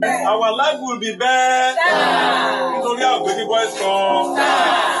Our life will be better. Nítorí àgbẹ̀dì boys kan.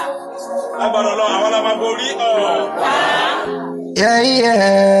 Lágbára Ọlọ́run àwọn alábàgbórí ọ̀.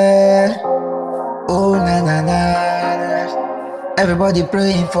 Yeah. Oh na. Everybody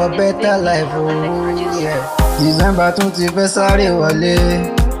praying for better life. Oh yeah. December tún ti fẹ́ sáré wọlé.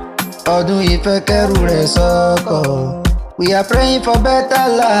 Ọdún ìfẹ́ kẹ́rù rẹ̀ sọ́kọ̀. We are praying for better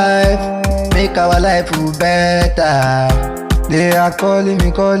life. Make our life better. They are calling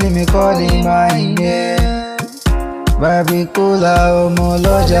me my name. Baby Kola ọmọ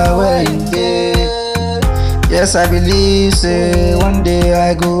lọ́jà wẹ̀yìndé. Yes, I believe, say, one day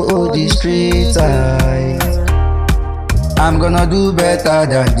I go hold the street tight. I'm gonna do better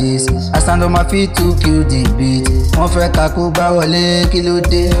than this. I stand on my feet to kill the beat. Wọ́n fẹ́ kakú bá wọlé kí ló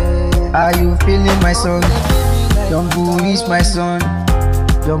dé? Are you feeling my son? Jumbo is my son.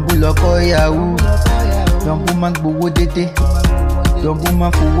 Jumbo lọ́kọ ìyàwó. Jumbo máa ń gbowó dédé. Jumbo máa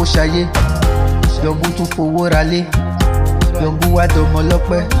ń fowó ṣayé. Jumbo tún fowó ralé. Jumbo wá dọmọ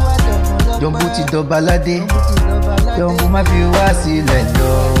lọ́pẹ́. Jumbo ti dọba ládé. Jumbo má fi wá sílẹ̀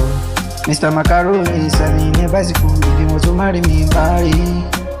lọ. Mr. Macaroni sẹ́mi ní báṣìkò ìdí mo tó marry me marry.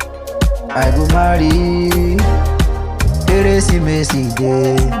 I go marry. Kérésìmesì dé.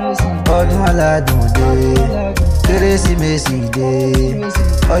 Ọdún aládùn dé. Kérésìmesì dé.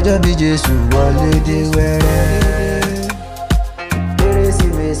 Ọjọ́ bí Jésù wọlé dé wẹ́rẹ́.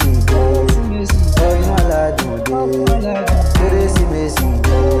 Kérésìmesì dé. Ọdún aládùn dé. Kérésìmesì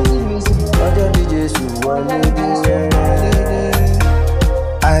dé. Ọjọ́ bí Jésù wọlé dé wẹ́rẹ́.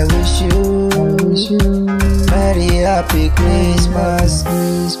 I wish you Merry Happy Christmas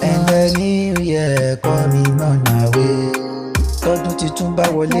and the New Year coming on my way. Lọ́dún titun bá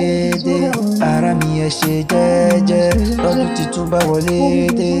wọlé dé, ara mi ẹ ṣe jẹ́jẹ́. Lọ́dún titun bá wọlé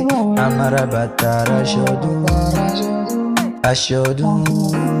dé, àmàrà bàtà aṣọdún.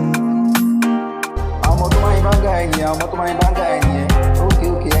 Àwọn ọmọ tó máa ń bá ń ga ẹ̀yìn, àwọn ọmọ tó máa ń bá ń ga ẹ̀yìn. Ókè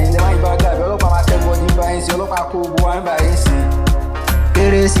ẹ̀yin lè máa ń bá ga ẹ̀bí ọlọ́pàá máa kẹ́gbọ́n ní bá yín sí, ọlọ́pàá kó gbogbo wa ń bá yín sí.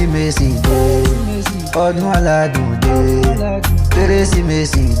 Kérésìmesì dé, ọdún aládùn dé.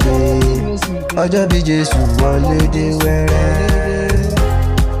 Kérésìmesì dé, ọjọ́ bí Jésù wọlé dé wẹ́rẹ́.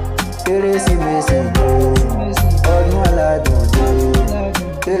 Kérésìmesì dé, ọdún aládùn dé.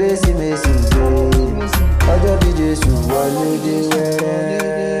 Kérésìmesì dé, ọjọ́ bí Jésù wọlé dé wẹ́rẹ́.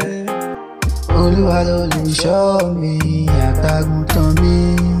 Olúwa lolùṣọ́ mi, àtàgùntàn mi.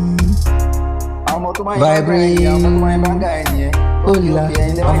 Vibrate. Olùlà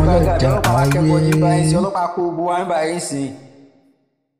ọmọ lọ́jà ayé. Ọlọ́pàá kó gbogbo wa ń bá yín sí.